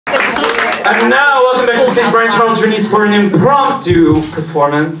And now, welcome back to the stage, Brian Charles Rooney for an impromptu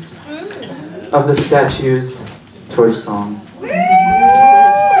performance of the Statues Torch Song. I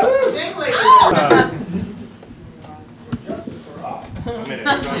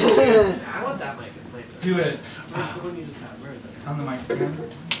want that mic. It's later. Do it. What do you just have? Where is it? On the mic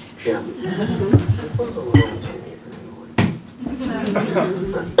stand? Yeah. This one's a little tiny.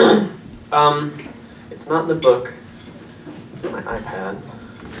 It's not in the book. It's in my iPad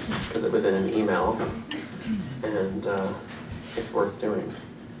because it was in an email, and it's worth doing.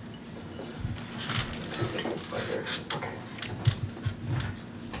 Just take this part here. Okay.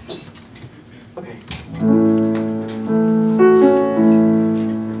 Okay.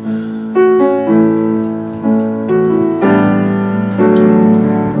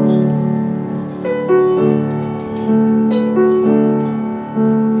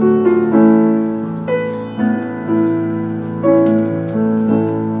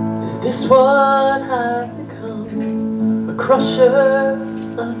 What I've become, a crusher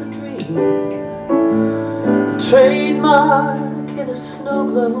of a dream, a trademark in a snow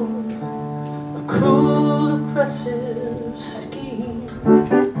globe, a cruel, oppressive scheme.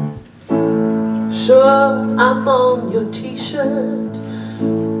 Sure, I'm on your t-shirt,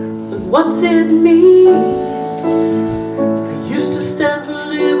 but what's it mean? I used to stand for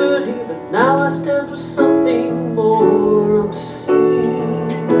liberty, but now I stand for something more obscene.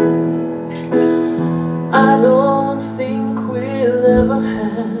 I don't think we'll ever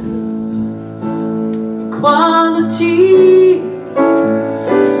have equality,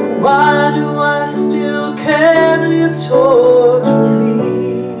 so why do I still carry a torch for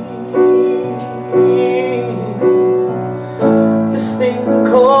thee? This thing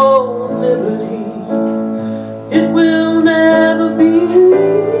called liberty, it will never be,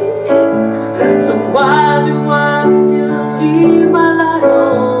 so why do I still leave my light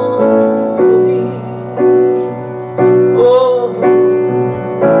on?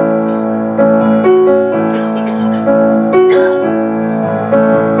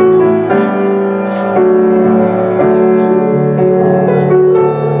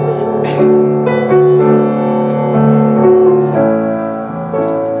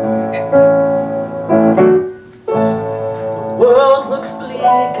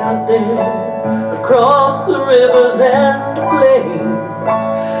 Across the rivers and plains,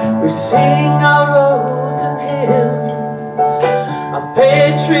 we sing our roads and hymns, our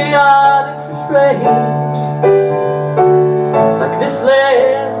patriotic refrains, like this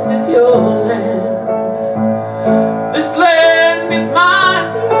land is your land, this land is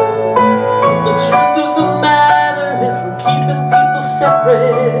mine. But the truth of the matter is we're keeping people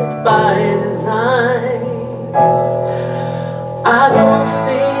separate by design. I don't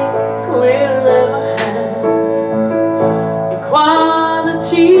think we'll ever have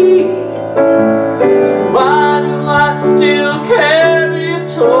equality, so why do I still carry a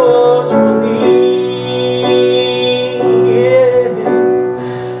torch for thee? Yeah.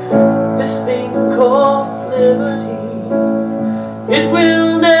 This thing called liberty, it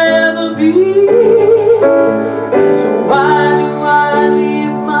will never be, so why do I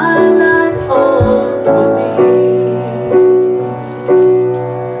leave my light on for thee?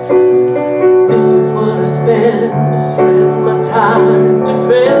 Spend my time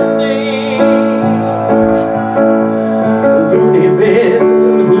defending loony men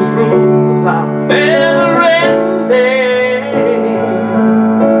whose rules are never ending.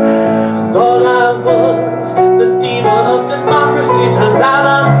 I thought I was the diva of democracy, turns out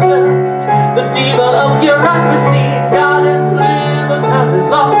I'm just the diva of bureaucracy. Goddess Libertas has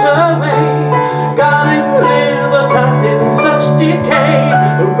lost her way, Goddess Libertas in such decay.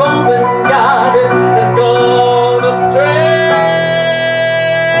 The Roman goddess is gone astray.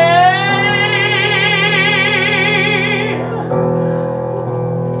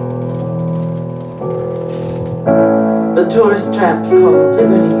 The tourist trap called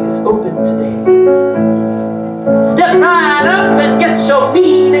Liberty is open today. Step right up and get your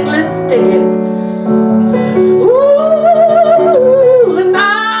meaningless tickets. Ooh, and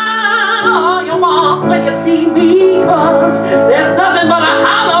all you want when you see me, 'cause there's nothing but a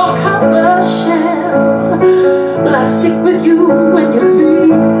hollow copper shell. Will I stick with you when you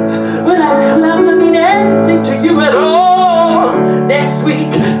leave? Will I mean anything to you at all? Next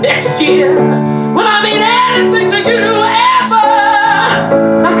week, next year, will I mean anything to you ever?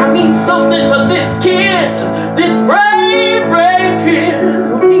 Like I mean something to this kid, this brave, brave kid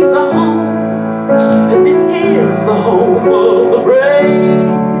who needs a home. And this is the home of the brave.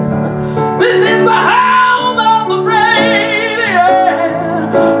 This is the home of the brave,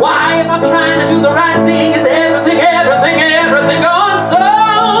 yeah. Why, if I'm trying to do the right thing, is everything gone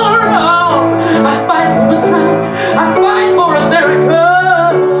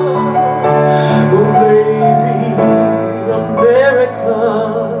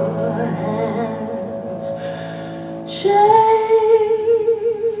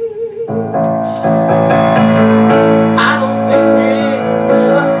Thank you.